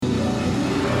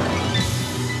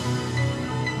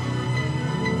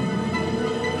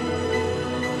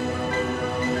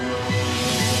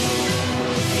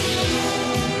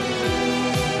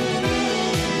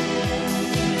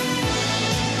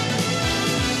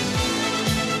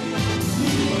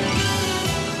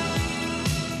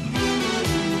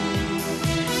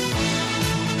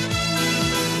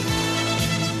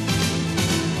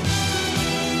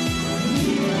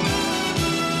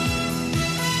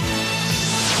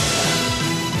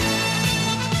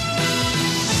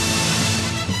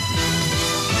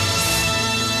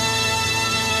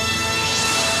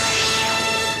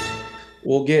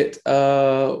we'll get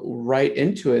right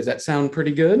into it. Does that sound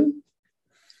pretty good?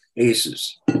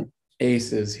 Aces.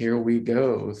 Aces, here we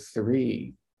go.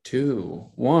 Three, two,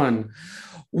 one.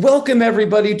 Welcome,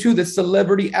 everybody, to the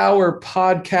Celebrity Hour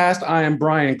podcast. I am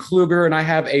Brian Kluger, and I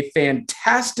have a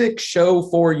fantastic show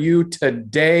for you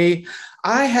today.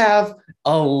 I have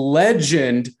a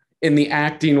legend in the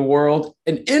acting world,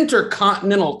 an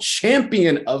intercontinental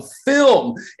champion of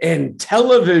film and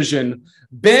television,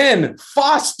 Ben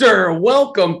Foster.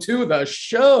 Welcome to the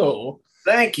show.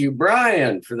 Thank you,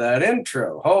 Brian, for that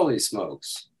intro. Holy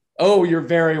smokes. Oh, you're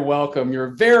very welcome.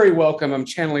 You're very welcome. I'm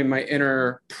channeling my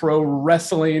inner pro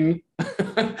wrestling.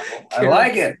 I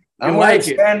like it. I'm like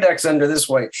wearing spandex under this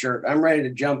white shirt. I'm ready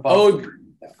to jump off. Oh,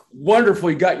 wonderful.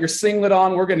 You got your singlet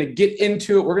on. We're going to get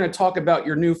into it. We're going to talk about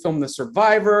your new film, The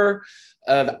Survivor,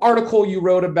 the article you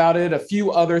wrote about it, a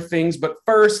few other things. But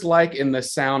first, like in The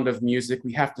Sound of Music,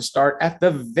 we have to start at the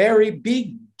very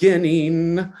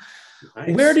beginning.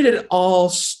 Nice. Where did it all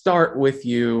start with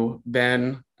you,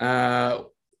 Ben?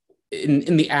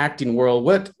 In the acting world,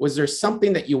 what was there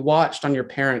something that you watched on your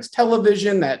parents'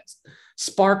 television that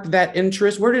sparked that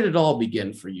interest? Where did it all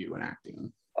begin for you in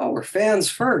acting? Oh, we're fans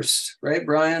first, right,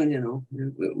 Brian? You know,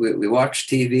 we watch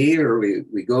TV or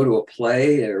we go to a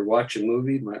play or watch a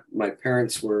movie. My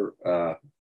parents were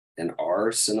and are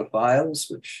cinephiles,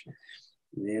 which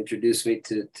they introduced me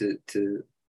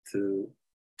to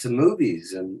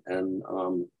movies and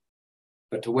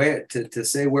but to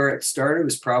say where it started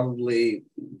was probably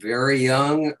very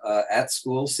young at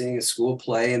school, seeing a school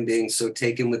play and being so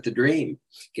taken with the dream,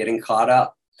 getting caught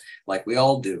up like we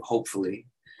all do, hopefully.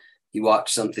 You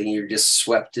watch something, you're just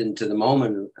swept into the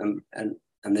moment and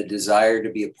the desire to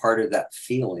be a part of that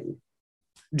feeling.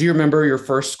 Do you remember your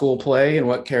first school play and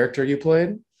what character you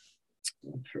played?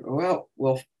 Well,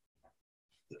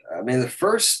 I mean, the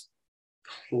first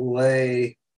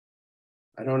play,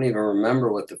 I don't even remember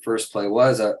what the first play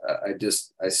was.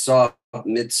 I saw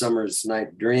Midsummer's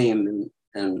Night Dream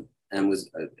and was,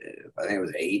 I think I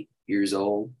was 8 years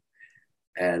old,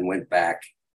 and went back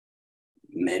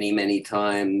many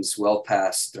times, well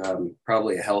past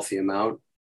probably a healthy amount,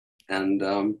 and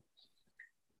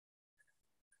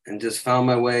just found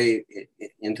my way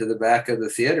into the back of the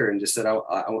theater and just said,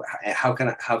 how can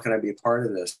I be a part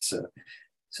of this?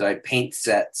 So I'd paint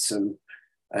sets and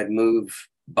I'd move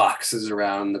boxes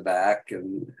around the back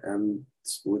and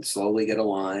would slowly get a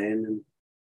line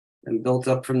and built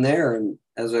up from there. And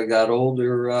as I got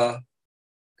older,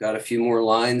 got a few more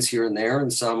lines here and there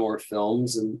and saw more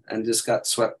films and just got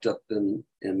swept up in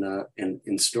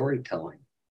storytelling.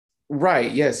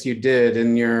 Right. Yes, you did.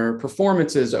 And your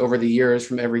performances over the years,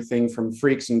 from everything from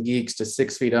Freaks and Geeks to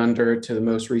 6 Feet Under to the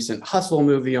most recent Hustle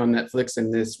movie on Netflix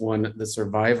and this one, The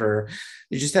Survivor,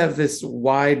 you just have this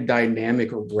wide dynamic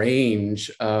range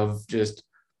of just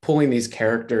pulling these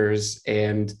characters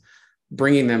and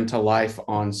bringing them to life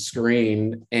on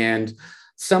screen. And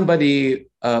somebody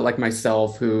like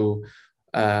myself who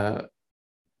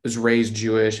was raised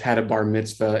Jewish, had a bar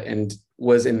mitzvah, and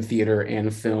was in theater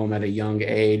and film at a young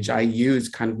age, I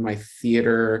used kind of my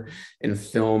theater and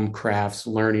film crafts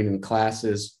learning in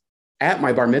classes at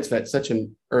my bar mitzvah at such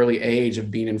an early age of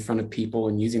being in front of people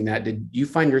and using that. Did you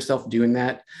find yourself doing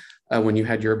that when you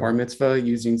had your bar mitzvah,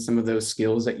 using some of those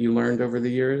skills that you learned over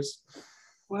the years?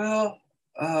 Well,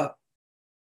 the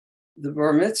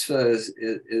bar mitzvah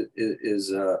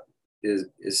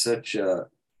is such an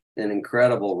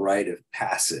incredible rite of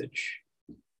passage.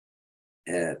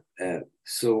 And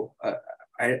so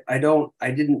I don't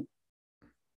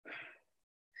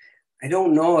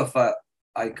know if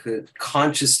I could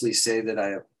consciously say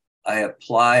that I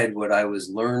applied what I was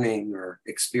learning or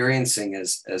experiencing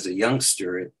as a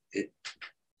youngster.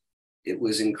 It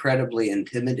was incredibly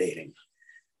intimidating.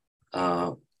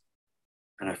 And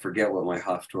I forget what my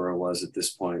Haftorah was at this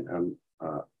point.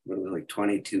 What was it, like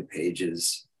 22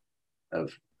 pages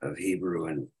of Hebrew,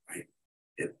 and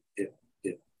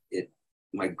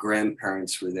my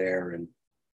grandparents were there, and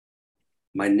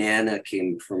my nana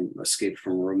escaped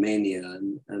from Romania,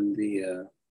 and the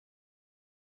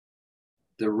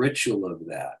ritual of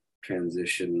that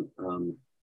transition.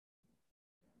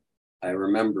 I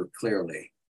remember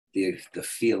clearly the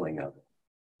feeling of it,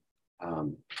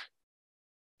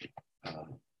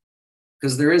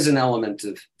 because there is an element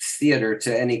of theater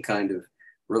to any kind of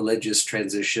religious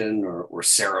transition or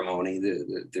ceremony.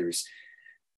 There's,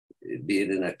 be it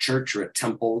in a church or a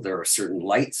temple, there are certain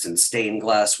lights and stained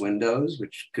glass windows,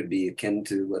 which could be akin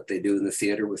to what they do in the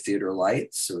theater with theater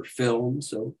lights or film.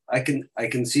 So I can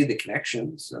see the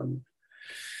connections.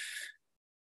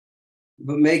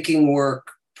 But making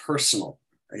work personal,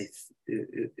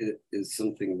 it is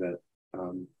something that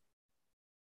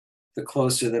the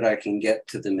closer that I can get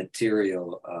to the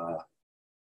material,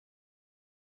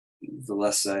 the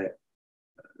less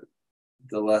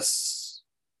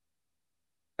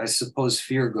I suppose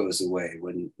fear goes away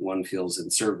when one feels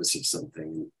in service of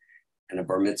something, and a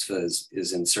bar mitzvah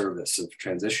is in service of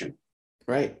transition.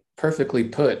 Right. Perfectly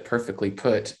put. Perfectly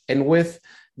put. And with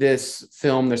this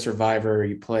film, The Survivor,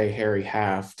 you play Harry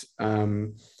Haft,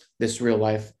 this real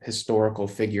life historical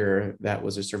figure that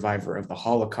was a survivor of the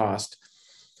Holocaust.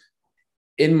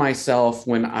 In myself,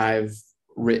 when I've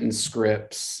written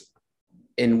scripts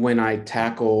and when I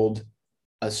tackled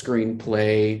a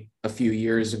screenplay a few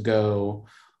years ago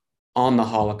on the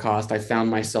Holocaust, I found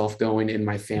myself going in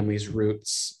my family's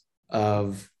roots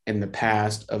of in the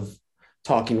past of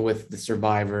talking with the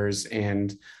survivors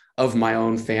and of my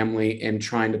own family and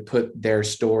trying to put their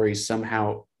stories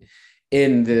somehow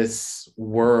in this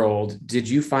world. Did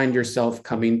you find yourself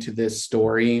coming to this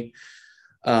story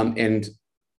and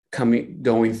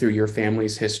going through your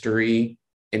family's history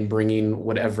and bringing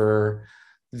whatever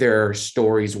their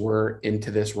stories were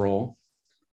into this role?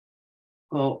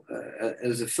 Well,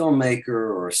 as a filmmaker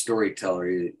or a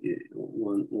storyteller,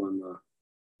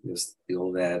 the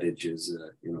old adage is,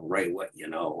 write what you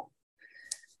know.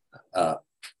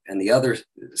 And the other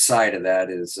side of that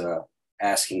is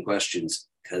asking questions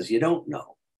because you don't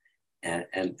know.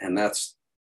 And that's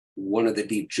one of the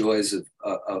deep joys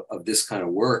of this kind of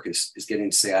work is getting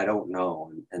to say, I don't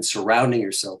know, and surrounding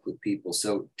yourself with people.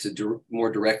 So to more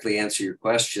directly answer your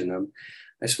question,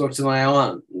 I spoke to my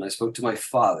aunt and I spoke to my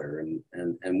father, and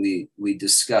we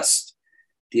discussed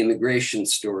the immigration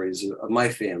stories of my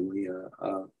family.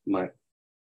 My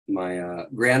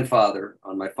grandfather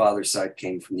on my father's side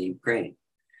came from the Ukraine,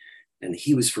 and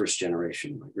he was first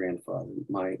generation. My grandfather,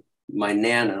 my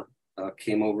nana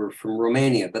came over from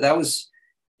Romania, but that was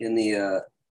in the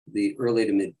early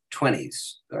to mid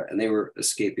 20s, and they were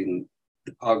escaping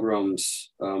the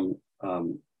pogroms from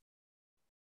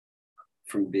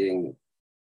being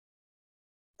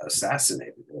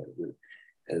assassinated.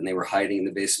 And they were hiding in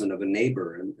the basement of a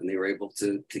neighbor, and they were able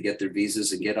to get their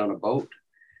visas and get on a boat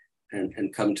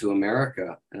and come to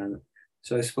America. And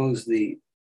so I suppose the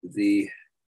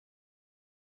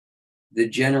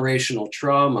generational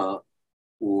trauma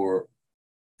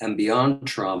and beyond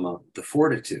trauma, the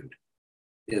fortitude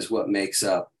is what makes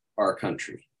up our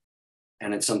country.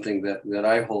 And it's something that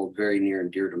I hold very near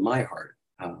and dear to my heart.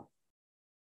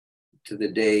 To the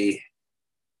day,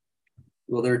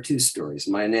 well, there are two stories.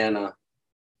 My Nana,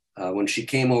 when she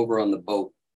came over on the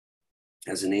boat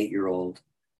as an 8-year-old,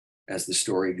 as the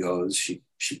story goes, she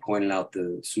pointed out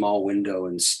the small window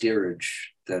in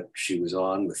steerage that she was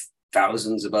on with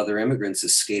thousands of other immigrants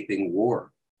escaping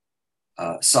war.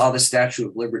 Saw the Statue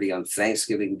of Liberty on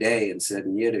Thanksgiving Day and said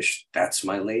in Yiddish, "That's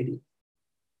my lady."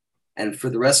 And for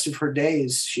the rest of her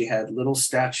days, she had little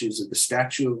statues of the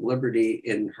Statue of Liberty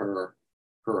in her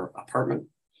apartment.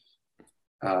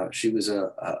 She was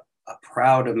a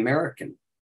proud American.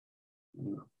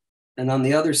 And on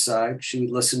the other side, she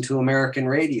would listen to American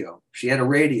radio. She had a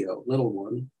radio, little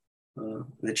one,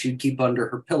 that she'd keep under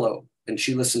her pillow. And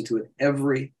she listened to it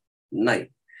every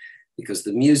night because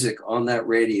the music on that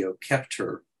radio kept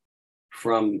her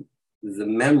from the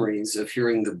memories of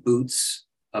hearing the boots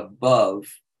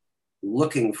above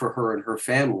looking for her and her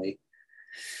family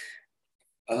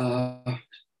to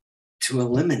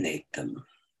eliminate them.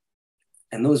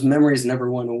 And those memories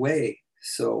never went away.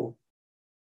 So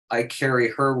I carry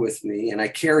her with me, and I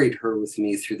carried her with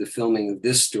me through the filming of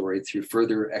this story, through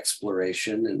further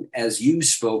exploration. And as you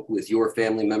spoke with your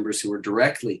family members who were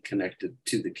directly connected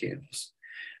to the camps,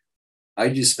 I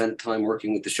just spent time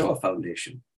working with the Shoah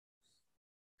Foundation.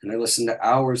 And I listened to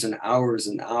hours and hours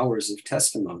and hours of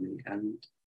testimony. And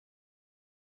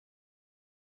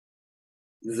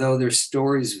though their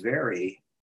stories vary,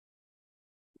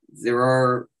 there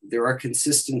are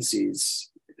consistencies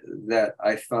that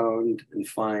I found and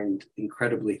find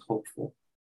incredibly hopeful.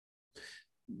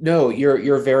 No,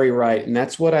 you're very right. And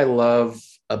that's what I love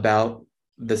about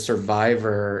The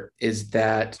Survivor is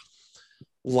that,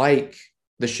 like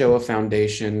the Shoah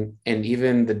Foundation and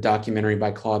even the documentary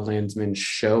by Claude Lanzmann,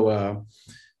 Shoah,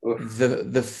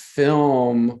 the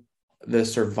film The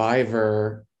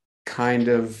Survivor kind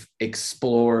of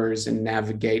explores and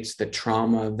navigates the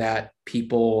trauma that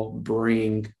people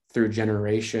bring through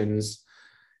generations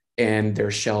and their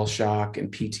shell shock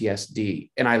and PTSD.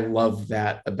 And I love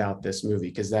that about this movie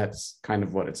because that's kind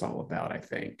of what it's all about, I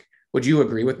think. Would you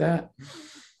agree with that?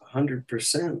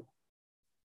 100%.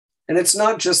 And it's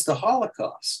not just the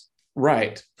Holocaust.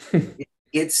 Right.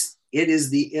 It is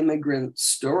the immigrant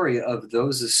story of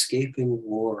those escaping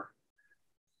war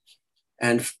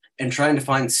and trying to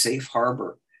find safe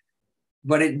harbor.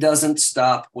 But it doesn't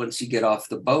stop once you get off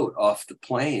the boat, off the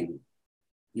plane.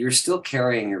 You're still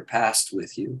carrying your past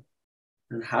with you.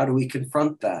 And how do we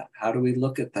confront that? How do we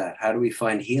look at that? How do we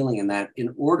find healing in that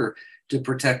in order to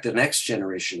protect the next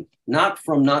generation? Not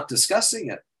from not discussing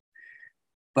it,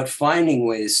 but finding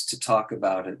ways to talk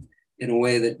about it in a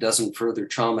way that doesn't further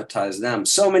traumatize them.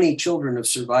 So many children of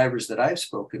survivors that I've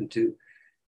spoken to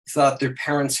thought their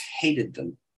parents hated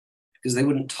them because they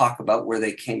wouldn't talk about where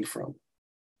they came from.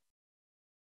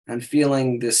 And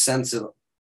feeling this sense of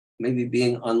maybe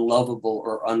being unlovable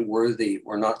or unworthy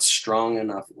or not strong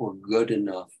enough or good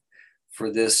enough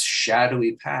for this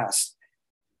shadowy past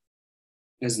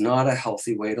is not a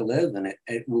healthy way to live. And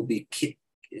it will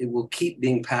keep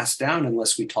being passed down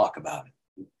unless we talk about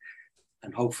it.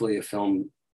 And hopefully a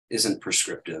film isn't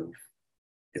prescriptive.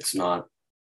 It's not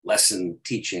lesson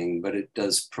teaching, but it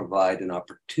does provide an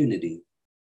opportunity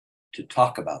to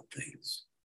talk about things.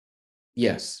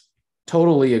 Yes,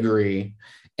 totally agree.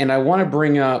 And I want to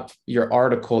bring up your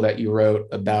article that you wrote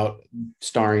about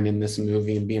starring in this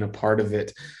movie and being a part of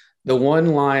it. The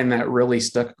one line that really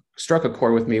struck a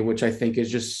chord with me, which I think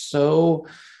is just so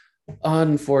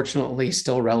unfortunately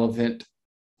still relevant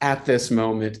at this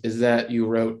moment, is that you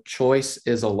wrote, "Choice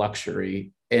is a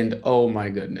luxury." And oh my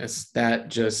goodness, that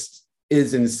just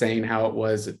is insane how it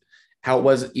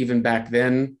was even back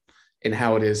then and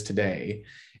how it is today.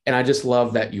 And I just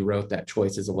love that you wrote that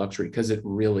choice is a luxury because it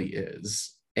really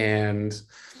is. And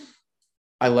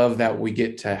I love that we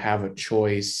get to have a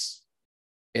choice.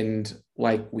 And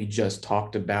like we just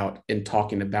talked about in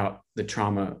talking about the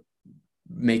trauma,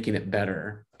 making it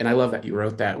better. And I love that you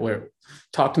wrote that.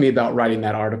 Talk to me about writing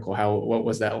that article. What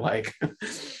was that like?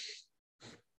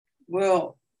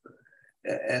 Well,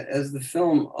 as the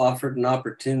film offered an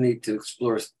opportunity to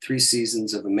explore 3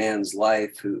 seasons of a man's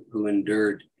life who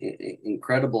endured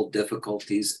incredible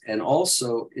difficulties and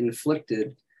also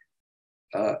inflicted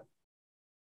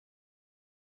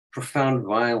profound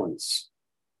violence.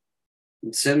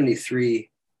 In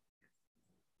 73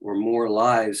 or more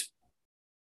lives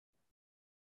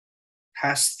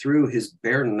passed through his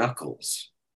bare knuckles.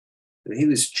 He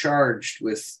was charged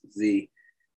with the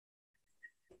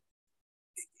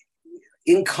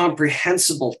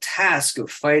incomprehensible task of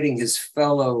fighting his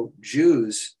fellow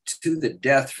Jews to the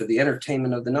death for the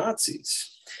entertainment of the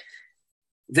Nazis.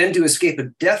 Then to escape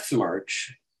a death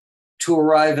march, to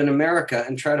arrive in America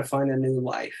and try to find a new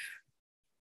life.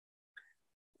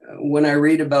 When I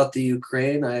read about the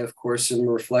Ukraine, I, of course, am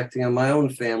reflecting on my own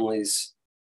family's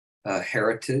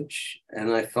heritage,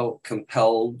 and I felt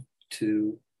compelled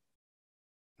to,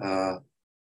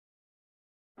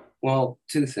 well,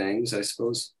 2 things, I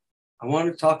suppose. I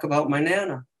want to talk about my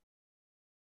Nana.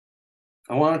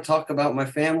 I want to talk about my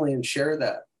family and share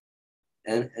that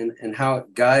and how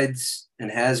it guides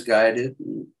and has guided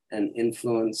and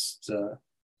influenced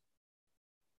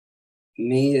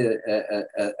me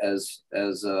as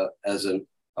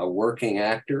a working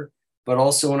actor, but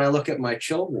also when I look at my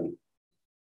children,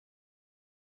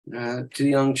 2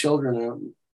 young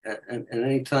children, and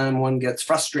anytime one gets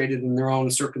frustrated in their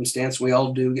own circumstance, we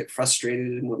all do get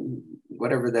frustrated, and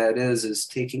whatever that is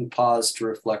taking pause to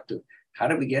reflect of how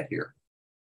did we get here,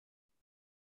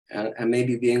 and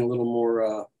maybe being a little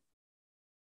more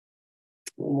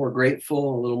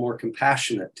grateful, a little more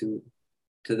compassionate to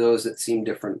those that seem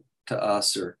different to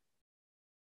us, or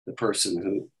the person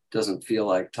who doesn't feel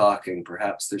like talking.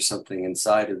 Perhaps there's something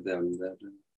inside of them that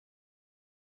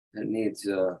needs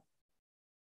a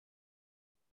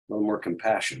little more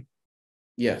compassion.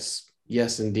 Yes,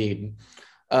 yes, indeed.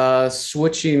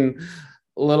 Switching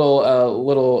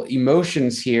little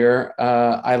emotions here.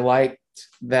 I liked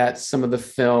that some of the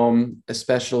film,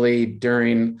 especially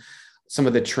during some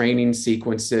of the training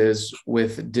sequences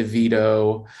with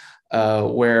DeVito,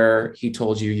 where he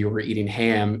told you you were eating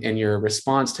ham, and your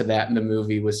response to that in the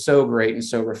movie was so great and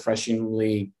so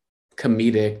refreshingly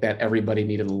comedic that everybody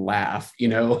needed to laugh,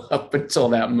 up until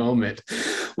that moment.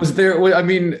 I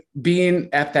mean, being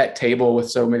at that table with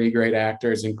so many great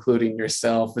actors, including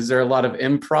yourself, is there a lot of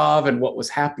improv and what was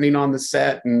happening on the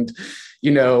set? And,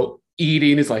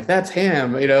 eating is like, that's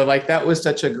ham, like that was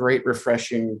such a great,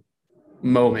 refreshing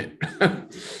moment.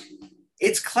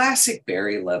 It's classic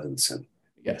Barry Levinson.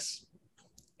 Yes.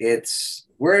 It's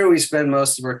where do we spend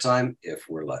most of our time if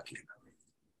we're lucky enough?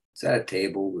 It's at a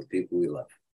table with people we love.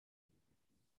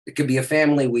 It could be a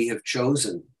family we have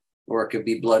chosen, or it could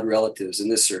be blood relatives. In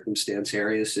this circumstance,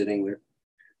 Harry is sitting there,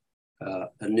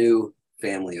 a new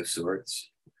family of sorts.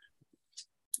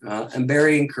 And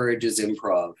Barry encourages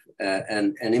improv,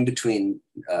 and in between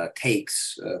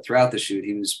takes throughout the shoot,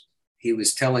 he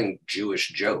was telling Jewish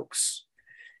jokes.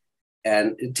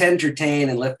 to entertain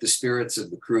and lift the spirits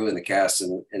of the crew and the cast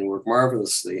and work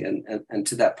marvelously. And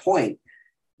to that point,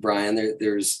 Brian,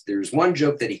 there's one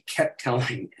joke that he kept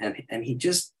telling, and he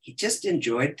just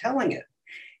enjoyed telling it.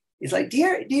 He's like, do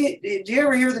you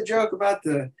ever hear the joke about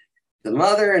the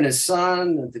mother and his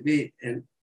son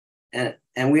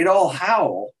and we'd all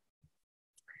howl,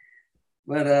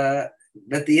 but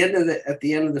at the end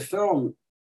of the film,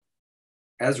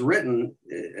 as written,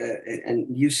 and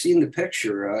you've seen the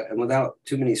picture, and without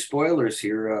too many spoilers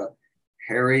here,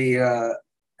 Harry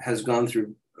has gone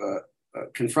through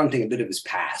confronting a bit of his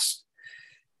past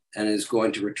and is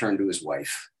going to return to his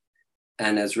wife.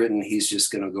 And as written, he's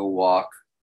just going to go walk,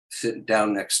 sit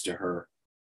down next to her.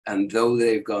 And though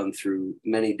they've gone through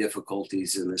many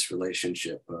difficulties in this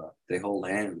relationship, they hold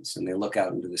hands and they look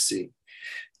out into the sea,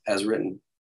 as written.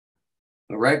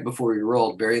 Right before we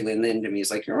rolled, Barry leaned into me.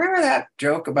 He's like, "You remember that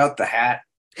joke about the hat?"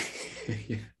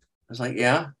 Yeah. I was like,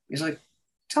 "Yeah." He's like,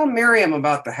 "Tell Miriam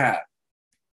about the hat."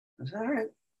 I said, "All right."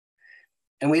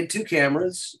 And we had 2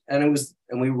 cameras, and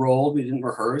we rolled. We didn't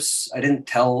rehearse. I didn't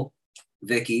tell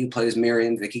Vicky, who plays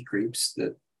Miriam, Vicky Creeps,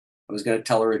 that I was going to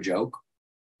tell her a joke.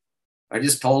 I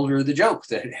just told her the joke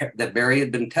that Barry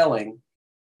had been telling,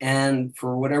 and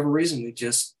for whatever reason, we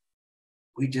just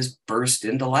burst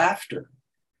into laughter.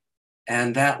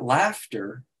 And that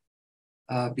laughter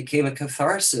became a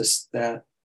catharsis that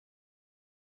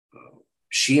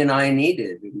she and I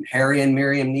needed, and Harry and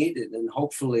Miriam needed. And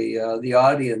hopefully the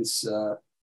audience,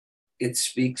 it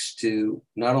speaks to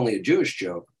not only a Jewish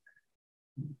joke,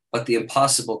 but the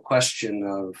impossible question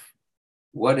of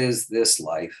what is this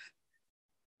life?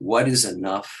 What is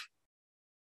enough?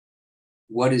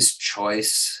 What is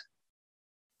choice?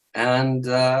 And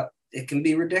it can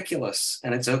be ridiculous,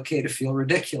 and it's okay to feel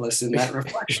ridiculous in that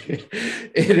reflection.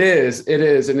 It is.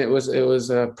 And it was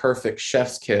a perfect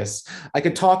chef's kiss. I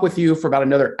could talk with you for about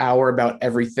another hour about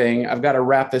everything. I've got to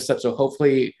wrap this up, so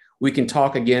hopefully we can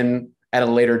talk again at a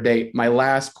later date. My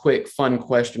last quick fun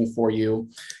question for you.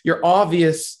 You're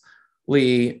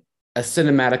obviously a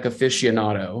cinematic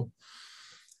aficionado.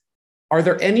 Are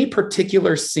there any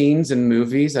particular scenes in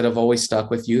movies that have always stuck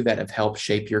with you that have helped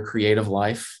shape your creative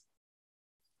life?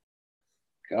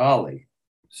 Golly,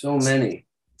 so many.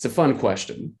 It's a fun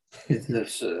question.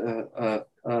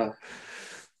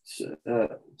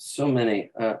 So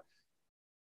many.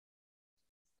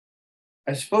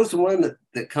 I suppose the one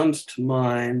that comes to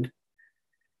mind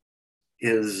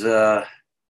is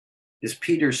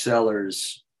Peter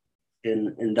Sellers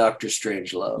in Doctor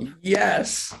Strangelove.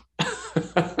 Yes.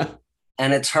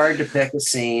 And it's hard to pick a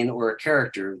scene or a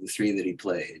character of the 3 that he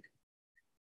played.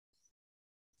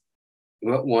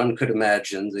 What one could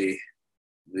imagine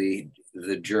the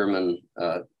German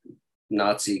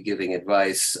Nazi giving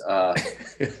advice,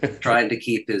 trying to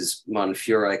keep his Mon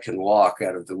Fuhrer I can walk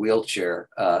out of the wheelchair.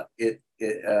 It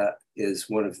is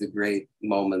one of the great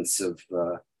moments of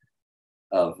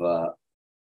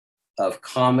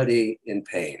comedy in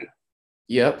pain.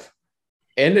 Yep.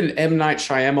 And an M. Night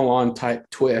Shyamalan type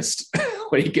twist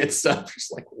when he gets up,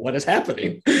 just like, what is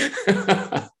happening?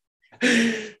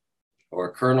 Or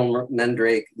Colonel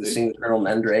Mandrake, the scene with Colonel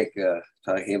Mandrake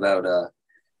talking about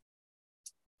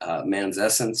man's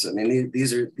essence. I mean,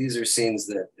 these are scenes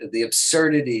that the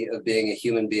absurdity of being a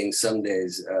human being. Some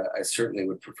days, I certainly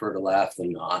would prefer to laugh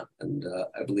than not. And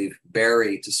I believe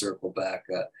Barry, to circle back,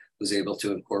 was able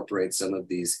to incorporate some of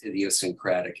these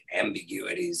idiosyncratic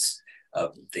ambiguities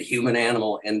of the human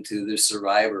animal into the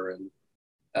survivor. And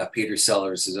Peter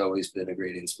Sellers has always been a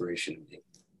great inspiration to me.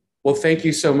 Well, thank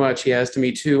you so much. He has to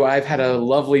me too. I've had a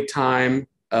lovely time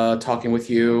talking with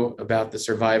you about The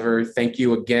Survivor. Thank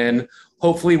you again.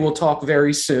 Hopefully we'll talk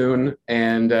very soon.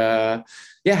 And yeah,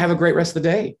 have a great rest of the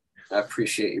day. I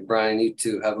appreciate you, Brian. You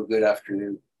too. Have a good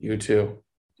afternoon. You too.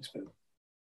 Thanks, man.